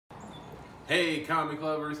Hey comic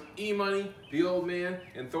lovers, EMoney, the old man,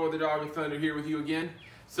 and Thor the Dog of Thunder here with you again.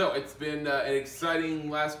 So it's been an exciting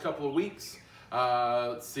last couple of weeks.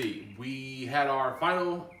 Let's see, we had our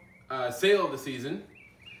final sale of the season.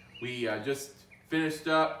 We just finished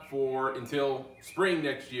up until spring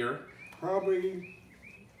next year. Probably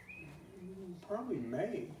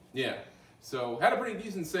May. Yeah, so had a pretty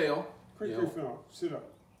decent sale. Pretty good film. Sit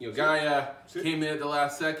up. Guy came in at the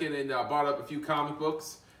last second and bought up a few comic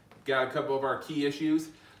books. Got a couple of our key issues,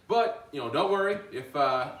 but don't worry if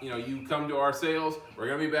you come to our sales. We're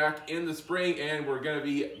gonna be back in the spring, and we're gonna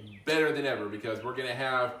be better than ever because we're gonna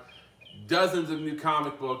have dozens of new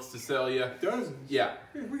comic books to sell you. Dozens? Yeah.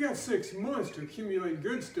 We got 6 months to accumulate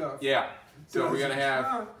good stuff. Yeah. So dozens.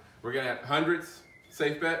 we're gonna have hundreds.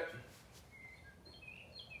 Safe bet.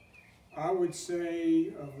 I would say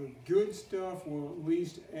of the good stuff, we'll at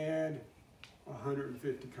least add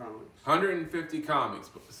 150 comics. 150 comics.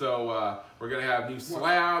 So we're gonna have new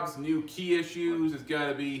slabs, new key issues. It's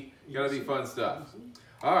gonna be fun stuff.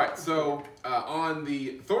 All right. So on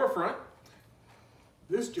the Thor front,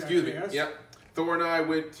 excuse me. Yep. Thor and I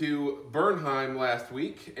went to Bernheim last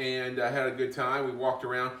week and had a good time. We walked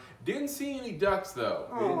around. Didn't see any ducks though.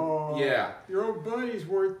 Oh, yeah. Your old buddies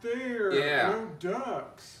weren't there. Yeah. No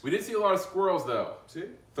ducks. We did see a lot of squirrels though. See?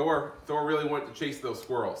 Thor really wanted to chase those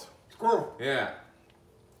squirrels. Squirrel. Yeah.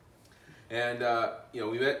 And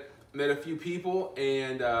we met a few people,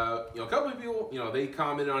 and a couple of people, they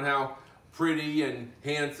commented on how pretty and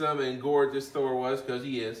handsome and gorgeous Thor was, because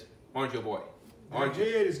he is, aren't you, boy? Aren't you?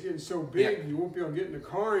 Head is getting so big, you won't be able to get in the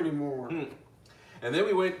car anymore. And then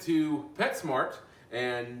we went to PetSmart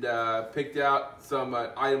and picked out some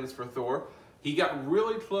items for Thor. He got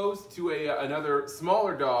really close to another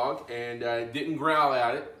smaller dog and didn't growl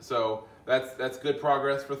at it, so that's good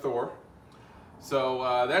progress for Thor.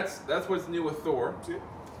 So that's what's new with Thor.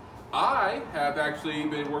 I have actually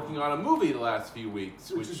been working on a movie the last few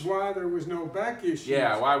weeks, which is why there was no back issue.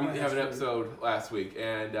 Yeah, why we didn't have an episode last week,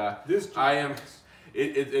 and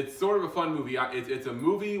it's sort of a fun movie. It's a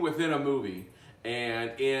movie within a movie,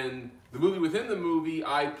 and in the movie within the movie,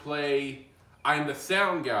 I'm the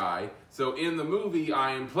sound guy. So in the movie,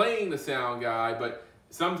 I am playing the sound guy, but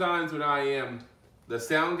sometimes when I am the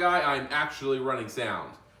sound guy, I'm actually running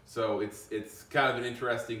sound. So it's kind of an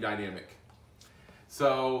interesting dynamic.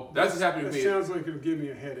 So that's what's happening to me. It sounds like it'll give me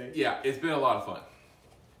a headache. Yeah, it's been a lot of fun.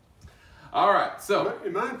 All right, so.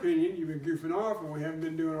 In my opinion, you've been goofing off and we haven't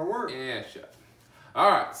been doing our work. Yeah, shut. All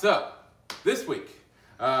right, so this week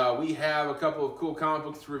we have a couple of cool comic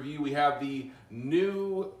books to review. We have the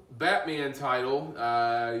new Batman title,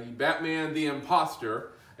 Batman the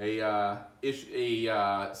Imposter, a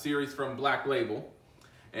series from Black Label.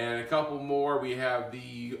 And a couple more. We have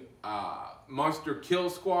the Monster Kill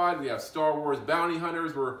Squad. We have Star Wars Bounty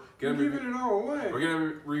Hunters. We're giving it all away. We're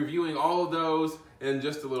gonna be reviewing all of those in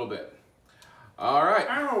just a little bit. All right.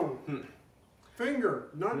 Ow! Finger,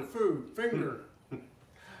 not food. Finger.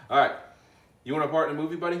 All right. You want to part in a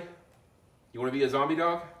movie, buddy? You want to be a zombie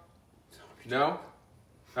dog? No?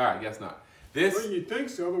 All right. Guess not. Well, you'd think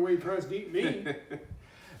so. The way he tries to eat me.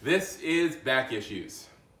 This is Back Issues.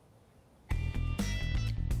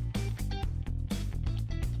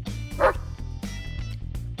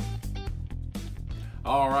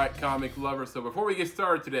 Alright, comic lovers, so before we get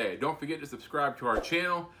started today, don't forget to subscribe to our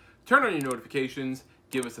channel, turn on your notifications,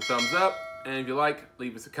 give us a thumbs up, and if you like,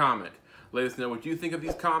 leave us a comment. Let us know what you think of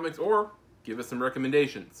these comics, or give us some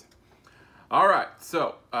recommendations. Alright,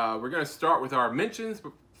 so we're going to start with our mentions,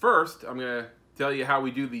 but first I'm going to tell you how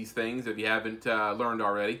we do these things if you haven't learned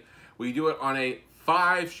already. We do it on a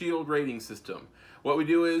 5-shield rating system. What we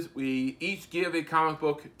do is we each give a comic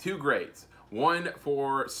book 2 grades. One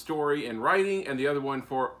for story and writing, and the other one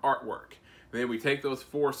for artwork. And then we take those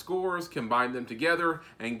 4 scores, combine them together,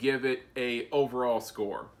 and give it an overall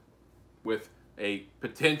score with a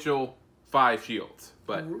potential 5 shields.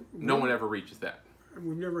 But no one ever reaches that.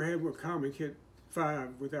 We've never had one comic hit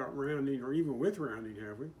 5 without rounding, or even with rounding,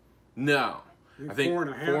 have we? No. I think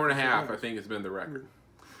 4.5, I think, has been the record.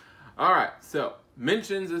 All right, so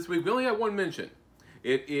mentions this week. We only have one mention.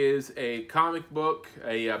 It is a comic book,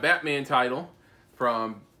 a Batman title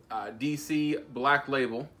from DC Black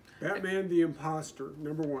Label. Batman the Imposter,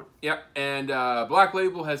 #1. Yep, and Black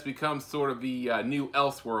Label has become sort of the new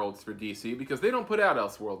Elseworlds for DC because they don't put out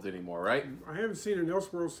Elseworlds anymore, right? I haven't seen an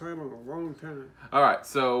Elseworlds title in a long time. All right,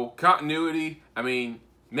 so continuity, I mean,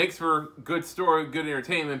 makes for good story, good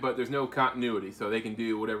entertainment, but there's no continuity, so they can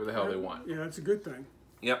do whatever the hell they want. Yeah, that's a good thing.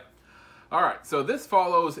 Yep. All right, so this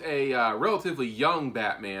follows a relatively young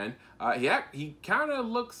Batman. He kind of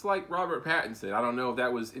looks like Robert Pattinson. I don't know if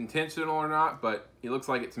that was intentional or not, but he looks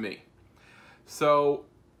like it to me. So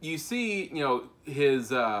you see,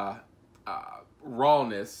 his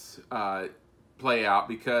rawness play out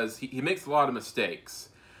because he makes a lot of mistakes.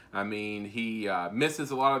 I mean, he misses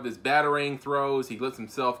a lot of his batarang throws. He lets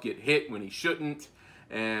himself get hit when he shouldn't,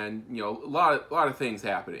 and a lot of things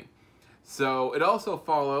happening. So it also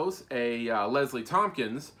follows a Leslie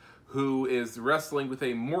Tompkins who is wrestling with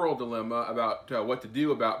a moral dilemma about what to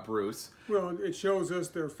do about Bruce. Well, it shows us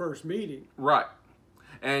their first meeting. Right.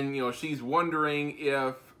 And, she's wondering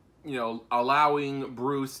if, allowing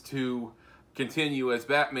Bruce to continue as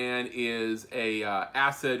Batman is a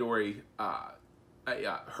asset or a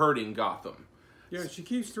hurting Gotham. Yeah, she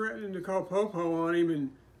keeps threatening to call Popo on him,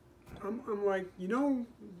 and I'm like,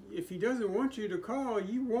 if he doesn't want you to call,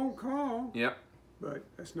 you won't call. Yep. But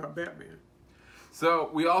that's not Batman.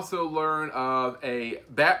 So we also learn of a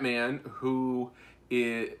Batman who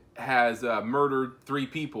has murdered 3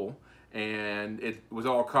 people, and it was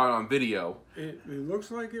all caught on video. It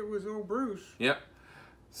looks like it was old Bruce. Yep.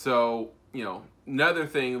 So, another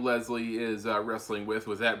thing Leslie is wrestling with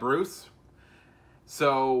was that Bruce.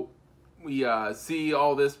 So we see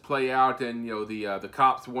all this play out, and the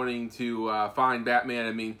cops wanting to find Batman.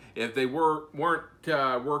 I mean, if they weren't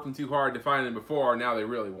working too hard to find him before, now they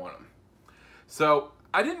really want him. So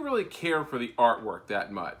I didn't really care for the artwork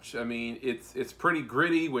that much. I mean, it's pretty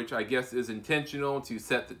gritty, which I guess is intentional to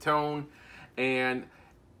set the tone. And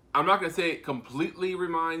I'm not going to say it completely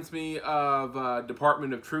reminds me of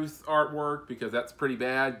Department of Truth artwork, because that's pretty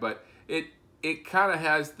bad, but it kind of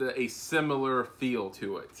has a similar feel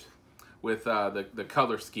to it with the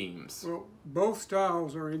color schemes. Well, both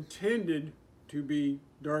styles are intended to be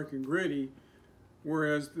dark and gritty,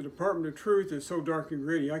 whereas the Department of Truth is so dark and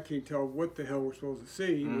gritty, I can't tell what the hell we're supposed to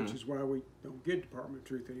see, which is why we don't get Department of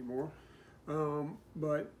Truth anymore.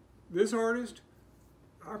 But this artist,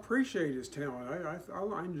 I appreciate his talent.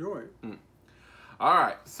 I enjoy it. All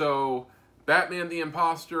right, so Batman the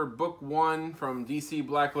Imposter, Book 1 from DC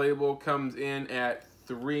Black Label comes in at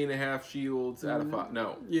 3.5 shields out of 5.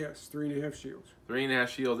 No. Yes, 3.5 shields. 3.5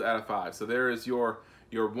 shields out of 5. So there is your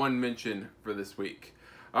one mention for this week.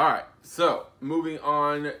 All right, so moving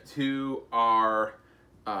on to our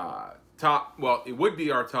top, well, it would be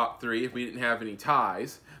our top 3 if we didn't have any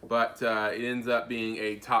ties, but it ends up being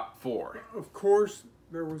a top 4. Of course,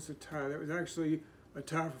 there was a tie. There was actually a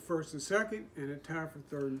tie for first and second, and a tie for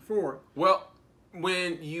third and fourth. Well,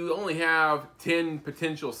 when you only have 10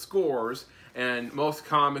 potential scores, and most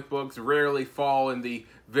comic books rarely fall in the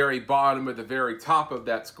very bottom or the very top of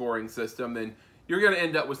that scoring system, then you're going to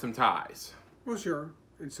end up with some ties. Well, sure.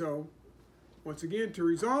 And so, once again, to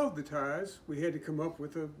resolve the ties, we had to come up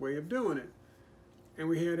with a way of doing it. And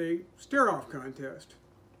we had a stare-off contest.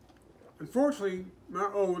 Unfortunately, my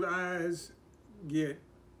old eyes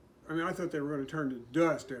I thought they were going to turn to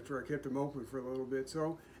dust after I kept them open for a little bit.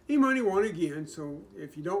 So, EMoney won again. So,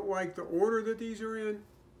 if you don't like the order that these are in,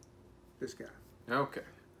 this guy. Okay.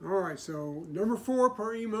 All right, so number 4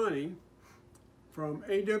 per EMoney from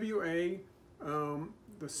AWA,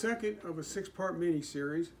 the second of a 6-part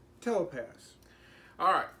miniseries, Telepaths.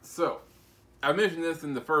 All right, so I mentioned this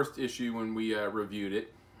in the first issue when we reviewed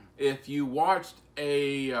it. If you watched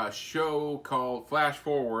a show called Flash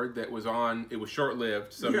Forward that was on, it was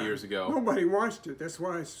short-lived some years ago. Nobody watched it. That's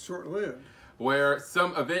why it's short-lived. Where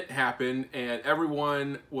some event happened and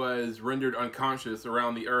everyone was rendered unconscious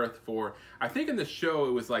around the Earth for, I think in the show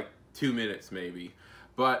it was like 2 minutes maybe.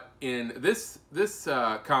 But in this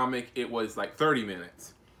comic, it was like 30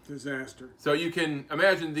 minutes. Disaster. So you can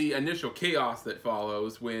imagine the initial chaos that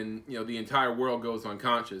follows when, the entire world goes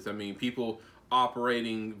unconscious. I mean, people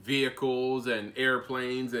operating vehicles and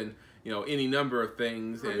airplanes and, any number of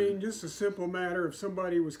things. I mean, just a simple matter if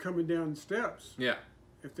somebody was coming down the steps. Yeah.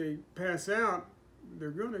 If they pass out,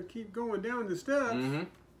 they're going to keep going down the steps. Mm-hmm.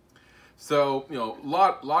 So,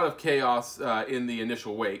 lot of chaos in the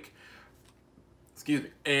initial wake. Excuse me.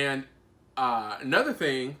 And another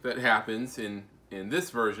thing that happens in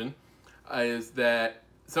this version is that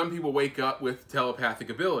some people wake up with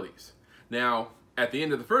telepathic abilities. Now, at the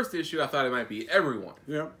end of the first issue, I thought it might be everyone.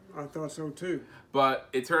 Yep, I thought so too. But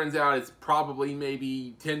it turns out it's probably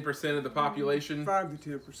maybe 10% of the population. 5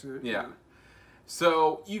 to 10%. Yeah.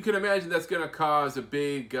 So you can imagine that's going to cause a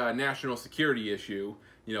big national security issue,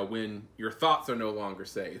 when your thoughts are no longer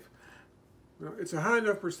safe. Well, it's a high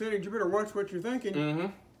enough percentage. You better watch what you're thinking. Mm-hmm.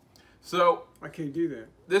 So I can't do that.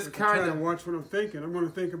 This if I try to watch what I'm thinking, I'm going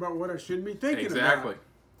to think about what I shouldn't be thinking about. Exactly.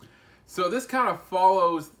 So this kind of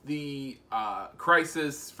follows the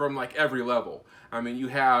crisis from like every level. I mean, you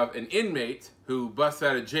have an inmate who busts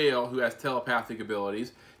out of jail who has telepathic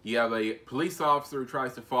abilities. You have a police officer who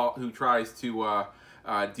tries to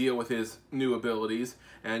deal with his new abilities,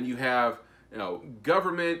 and you have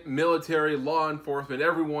government, military, law enforcement,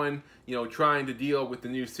 everyone trying to deal with the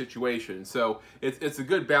new situation. So it's a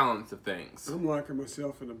good balance of things. I'm locking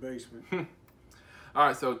myself in the basement. All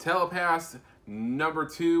right, so Telepaths number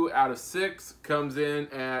 2 out of 6 comes in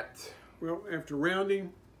at, well, after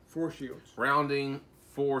rounding, 4 shields. Rounding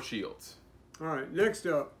 4 shields. All right, next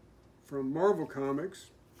up from Marvel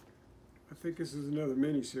Comics, I think this is another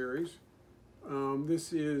miniseries.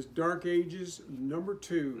 This is Dark Ages number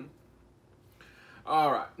 2.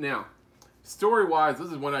 All right, now, story-wise,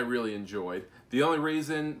 this is one I really enjoyed. The only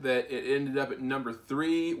reason that it ended up at number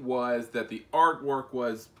 3 was that the artwork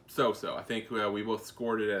was so-so. I think we both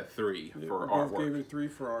scored it at 3 for artwork. We both gave it a 3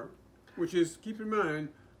 for art, which is, keep in mind,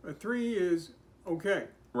 a 3 is okay.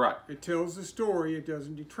 Right. It tells the story. It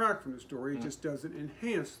doesn't detract from the story. It just doesn't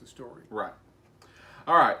enhance the story. Right.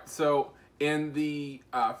 All right, so in the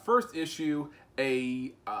first issue,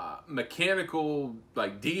 a mechanical,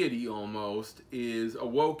 deity almost, is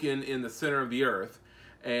awoken in the center of the earth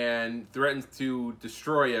and threatens to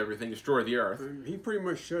destroy everything, destroy the earth. He pretty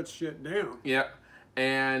much shuts shit down. Yep.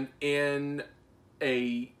 And in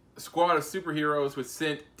a squad of superheroes was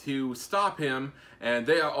sent to stop him, and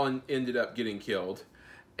they all ended up getting killed.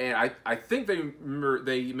 And I think they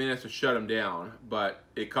managed to shut him down, but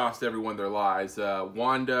it cost everyone their lives.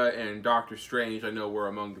 Wanda and Doctor Strange, I know, were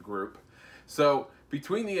among the group. So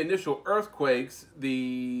between the initial earthquakes,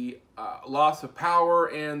 the loss of power,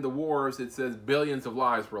 and the wars, it says billions of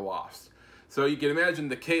lives were lost. So you can imagine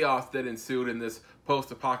the chaos that ensued in this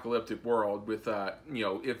post-apocalyptic world with,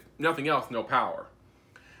 if nothing else, no power.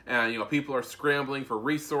 And, people are scrambling for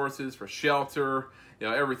resources, for shelter,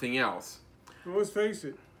 everything else. Well, let's face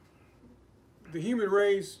it. The human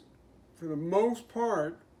race, for the most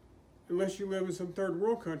part, unless you live in some third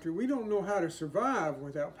world country, we don't know how to survive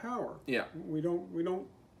without power. Yeah.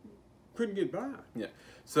 Couldn't get by. Yeah.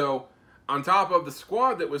 So, on top of the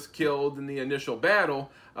squad that was killed in the initial battle,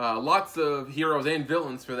 lots of heroes and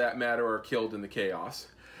villains, for that matter, are killed in the chaos.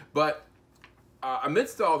 But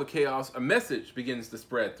amidst all the chaos, a message begins to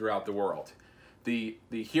spread throughout the world. The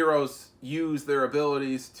heroes use their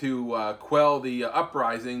abilities to quell the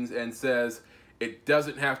uprisings and says, it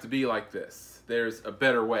doesn't have to be like this. There's a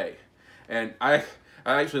better way. And I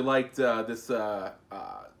actually liked this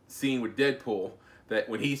scene with Deadpool, that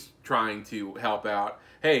when he's trying to help out,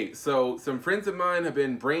 hey, so some friends of mine have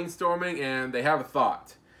been brainstorming and they have a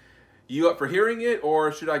thought. You up for hearing it,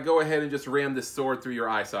 or should I go ahead and just ram this sword through your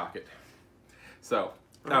eye socket? So,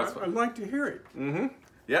 that was fun. I'd like to hear it. Mm-hmm.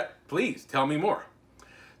 Yeah, please, tell me more.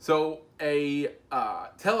 So, a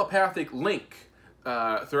telepathic link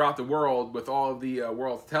throughout the world with all of the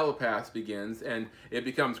world's telepaths begins, and it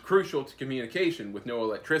becomes crucial to communication with no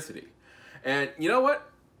electricity. And you know what?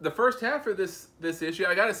 The first half of this issue,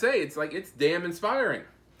 I gotta say, it's damn inspiring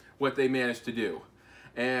what they managed to do.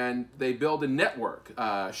 And they build a network.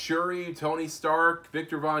 Shuri, Tony Stark,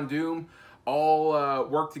 Victor Von Doom, all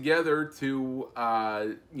work together to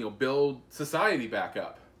build society back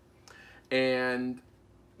up.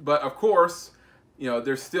 But of course,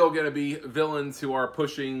 there's still going to be villains who are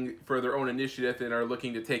pushing for their own initiative and are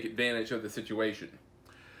looking to take advantage of the situation.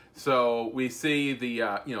 So we see the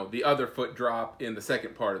other foot drop in the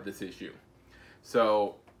second part of this issue.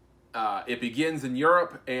 So it begins in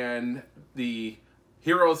Europe, and the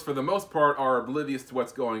heroes, for the most part, are oblivious to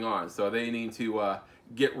what's going on. So they need to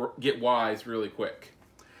get wise really quick.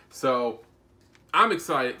 So I'm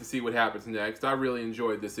excited to see what happens next. I really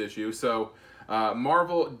enjoyed this issue. So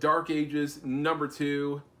Marvel Dark Ages number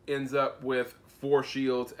 2 ends up with 4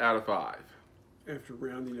 shields out of 5. After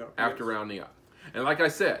rounding up. After rounding up. And like I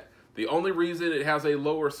said, the only reason it has a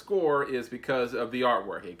lower score is because of the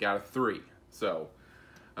artwork. It got a 3. So,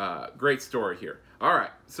 great story here. All right,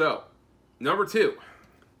 so, number 2.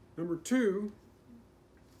 Number 2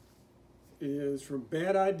 is from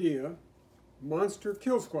Bad Idea, Monster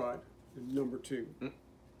Kill Squad, number 2.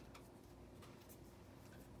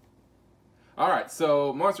 All right,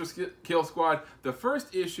 so Monster Kill Squad, the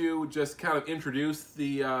first issue just kind of introduced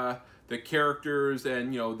the characters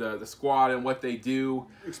and, the squad and what they do.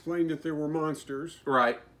 Explained that there were monsters.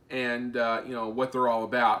 Right, and, what they're all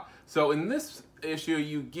about. So in this issue,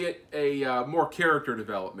 you get a more character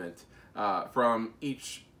development from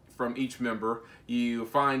each member. You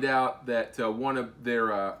find out that one of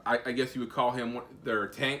their, I guess you would call him their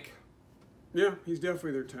tank. Yeah, he's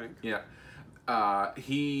definitely their tank. Yeah.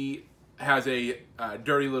 He has a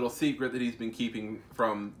dirty little secret that he's been keeping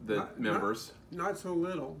from the members. Not so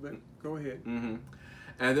little, but go ahead. Mm-hmm.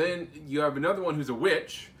 And then you have another one who's a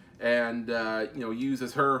witch and,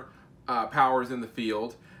 uses her powers in the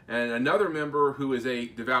field. and another member who is a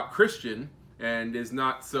devout Christian and is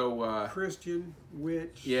not so Christian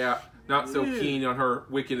witch. Yeah, not so keen on her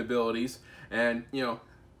wicked abilities. And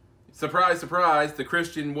surprise, surprise, the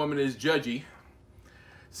Christian woman is judgy.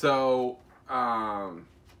 So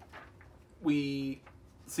we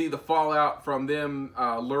see the fallout from them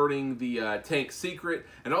learning the tank's secret,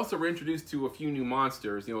 and also we're introduced to a few new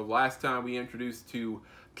monsters. Last time we introduced to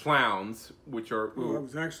clowns, which are... Well, that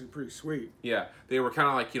was actually pretty sweet. Yeah, they were kind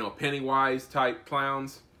of like, Pennywise type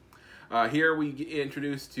clowns. Here we get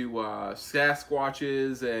introduced to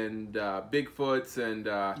Sasquatches and Bigfoots and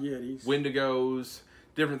Yetis, Wendigos,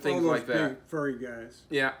 different things like that. Big furry guys.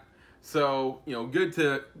 Yeah, so good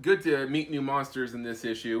to meet new monsters in this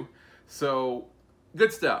issue. So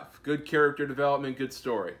good stuff, good character development, good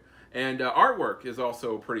story, and artwork is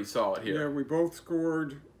also pretty solid here. Yeah, we both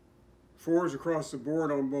scored 4s across the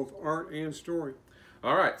board on both art and story.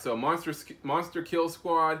 All right, so Monster Kill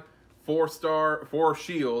Squad, 4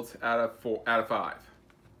 shields out of 5.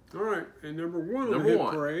 All right, and number 1 on the hit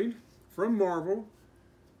parade from Marvel,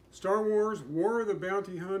 Star Wars: War of the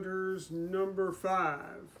Bounty Hunters, number 5.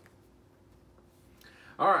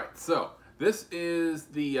 All right, so this is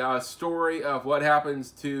the story of what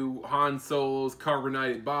happens to Han Solo's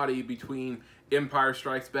carbonated body between Empire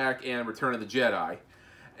Strikes Back and Return of the Jedi.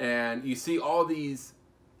 And you see all these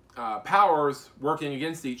powers working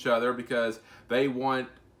against each other because they want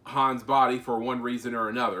Han's body for one reason or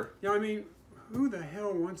another. Yeah, I mean, who the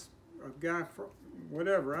hell wants a guy for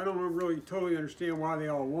whatever? I don't really totally understand why they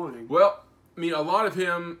all want him. Well, I mean, a lot of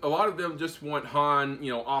them just want Han,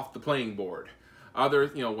 off the playing board.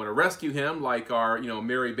 Others, want to rescue him, like our,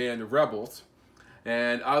 merry band of rebels.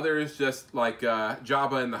 And others, just like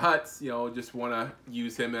Jabba and the Hutts, just want to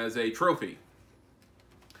use him as a trophy.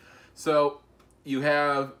 So you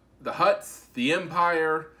have the Hutts, the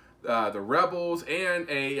Empire, the Rebels, and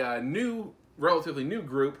a relatively new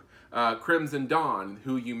group, Crimson Dawn,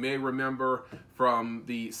 who you may remember from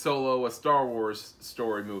the Solo: A Star Wars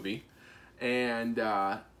story movie. And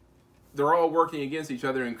they're all working against each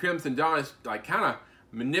other, and Crimson Dawn is like kind of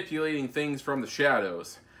manipulating things from the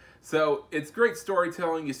shadows. So it's great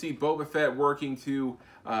storytelling. You see Boba Fett working to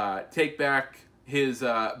take back his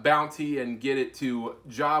bounty and get it to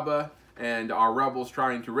Jabba, and our rebels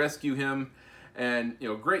trying to rescue him. And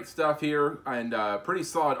great stuff here, and pretty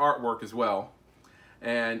solid artwork as well.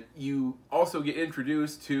 And you also get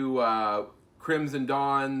introduced to Crimson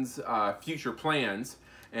Dawn's future plans,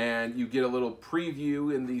 and you get a little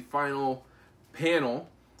preview in the final panel.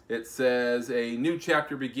 It says a new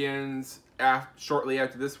chapter begins shortly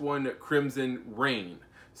after this one, Crimson Reign.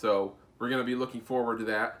 So we're going to be looking forward to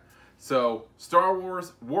that. So Star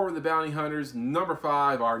Wars: War of the Bounty Hunters, number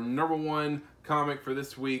 5, our number 1 comic for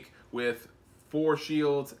this week, with 4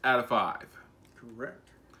 shields out of 5. Correct.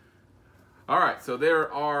 All right, so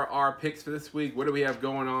there are our picks for this week. What do we have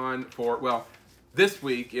going on for, well, this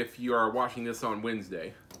week if you are watching this on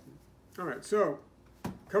Wednesday? All right, so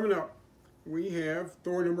coming up, we have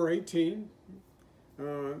Thor number 18.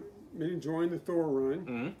 Been enjoying the Thor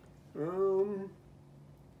run. Mm-hmm.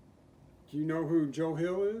 Do you know who Joe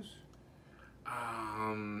Hill is?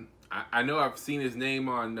 I know I've seen his name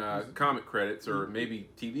on comic credits or maybe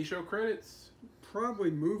TV show credits.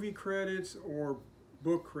 Probably movie credits or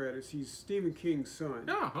book credits. He's Stephen King's son.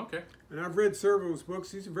 Oh, okay. And I've read several of his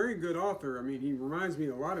books. He's a very good author. I mean, he reminds me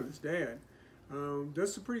a lot of his dad.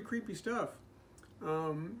 Does some pretty creepy stuff.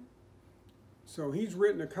 So he's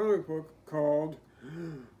written a comic book called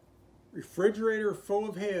Refrigerator Full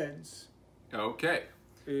of Heads. Okay.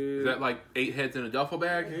 Is that like 8 heads in a duffel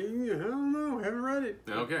bag? I don't know. I haven't read it.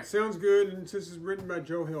 Okay. Sounds good, and since it's written by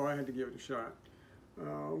Joe Hill, I had to give it a shot.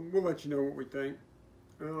 We'll let you know what we think.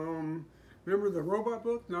 Remember the robot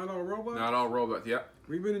book, Not All Robots? Not All Robots, yep.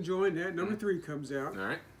 We've been enjoying that. Number 3 comes out. All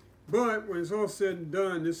right. But when it's all said and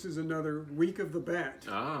done, this is another week of the Bat.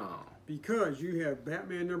 Oh. Because you have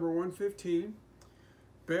Batman number 115,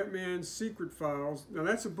 Batman's Secret Files. Now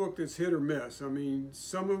that's a book that's hit or miss. I mean,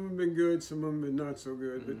 some of them have been good, some of them have been not so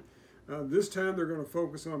good. Mm-hmm. But this time they're going to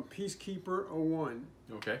focus on Peacekeeper 01.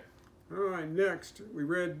 Okay. All right, next we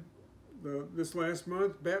read this last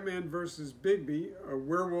month, Batman versus Bigby, a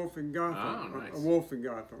werewolf in Gotham. Oh, nice. A wolf in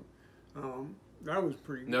Gotham. That was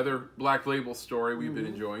pretty good. Another Black Label story we've been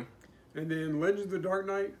enjoying. And then Legends of the Dark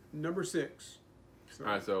Knight, number 6. So,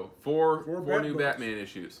 all right, so four new Batman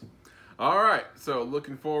issues. All right, so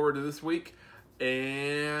looking forward to this week.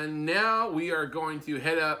 And now we are going to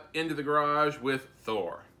head up into the garage with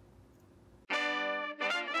Thor.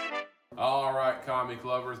 All right, comic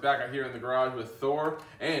lovers, back out here in the garage with Thor,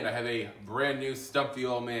 and I have a brand new Stump the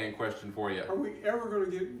Old Man question for you. Are we ever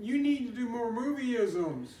going to get... You need to do more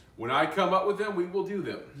movieisms. When I come up with them, we will do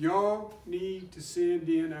them. Y'all need to send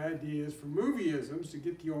in ideas for movieisms to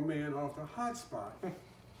get the old man off the hot spot.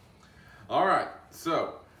 All right,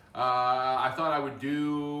 so I thought I would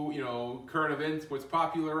do, current events, what's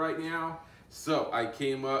popular right now. So I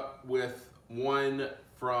came up with one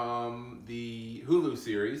from the Hulu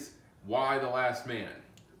series, Why the Last Man.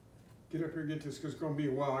 Get up here and get this, because it's going to be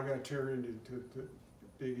a while. I got to tear into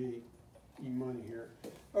big EMoney here.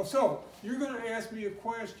 Oh, so you're going to ask me a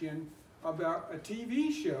question about a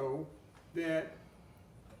TV show that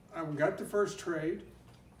I got the first trade,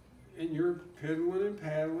 and you're piddling and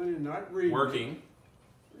paddling and not reading. Working.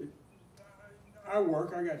 I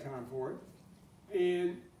work. I got time for it.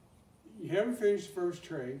 And you haven't finished the first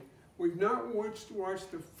trade. We've not watched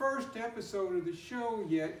the first episode of the show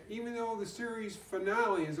yet, even though the series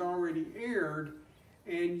finale has already aired.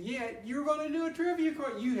 And yet, you're going to do a trivia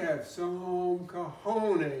question. You have some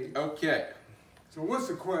cojones. Okay. So what's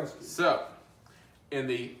the question? So, in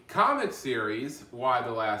the comic series, Why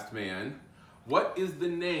the Last Man, what is the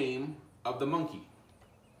name of the monkey?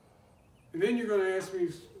 And then you're going to ask me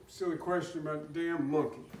a silly question about the damn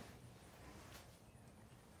monkey.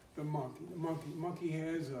 The monkey. The monkey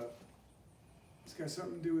has a... It's got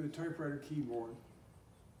something to do with a typewriter keyboard.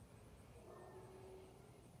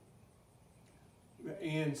 The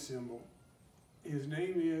and symbol. His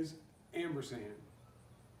name is Ampersand.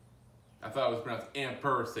 I thought it was pronounced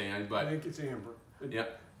ampersand, but... I think it's amber.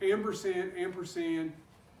 Yep. Ampersand,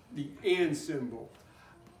 the and symbol.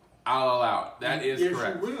 I'll allow it. That is yes,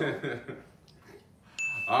 correct. You will.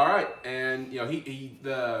 All right, and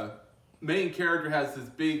the main character has this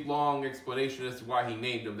big long explanation as to why he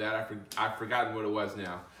named him that. I've forgotten what it was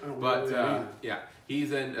now. But yeah,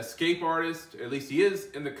 he's an escape artist. At least he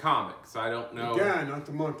is in the comics. I don't know. The guy, not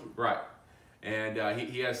the monkey. Right, and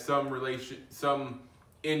he has some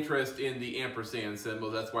interest in the ampersand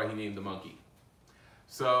symbol. That's why he named the monkey.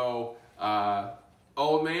 So,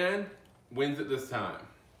 old man wins it this time.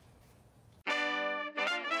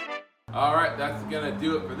 All right, that's gonna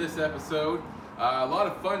do it for this episode. A lot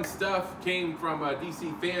of fun stuff came from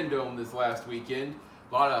DC Fandom this last weekend.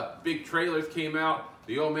 A lot of big trailers came out.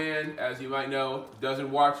 The old man, as you might know,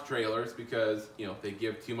 doesn't watch trailers because, they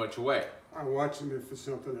give too much away. I watch them if it's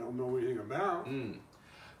something I don't know anything about.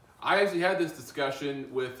 I actually had this discussion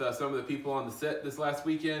with some of the people on the set this last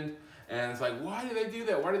weekend, and it's like, why do they do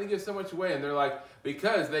that? Why do they give so much away? And they're like,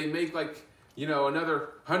 because they make another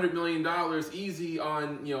 $100 million easy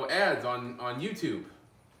on, ads on YouTube.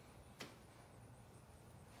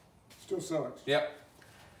 Still sucks. Yep.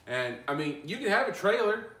 And, you can have a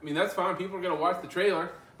trailer. That's fine. People are going to watch the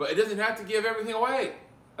trailer. But it doesn't have to give everything away.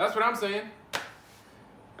 That's what I'm saying.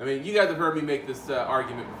 You guys have heard me make this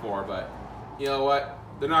argument before, but you know what?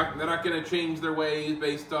 They're not going to change their ways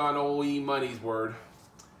based on old EMoney's word.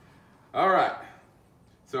 All right.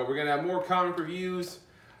 So we're going to have more comic reviews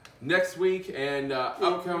next week and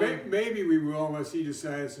upcoming... Maybe we will, unless he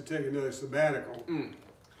decides to take another sabbatical.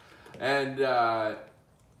 And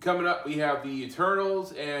coming up, we have the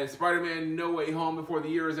Eternals and Spider-Man No Way Home before the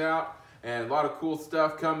year is out. And a lot of cool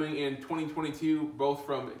stuff coming in 2022, both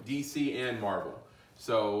from DC and Marvel.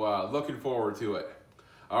 So looking forward to it.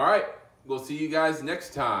 All right. We'll see you guys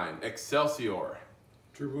next time. Excelsior.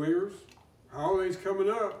 True believers, holidays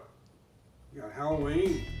coming up. You got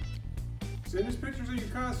Halloween. Send us pictures of your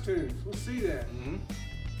costumes. We'll see that.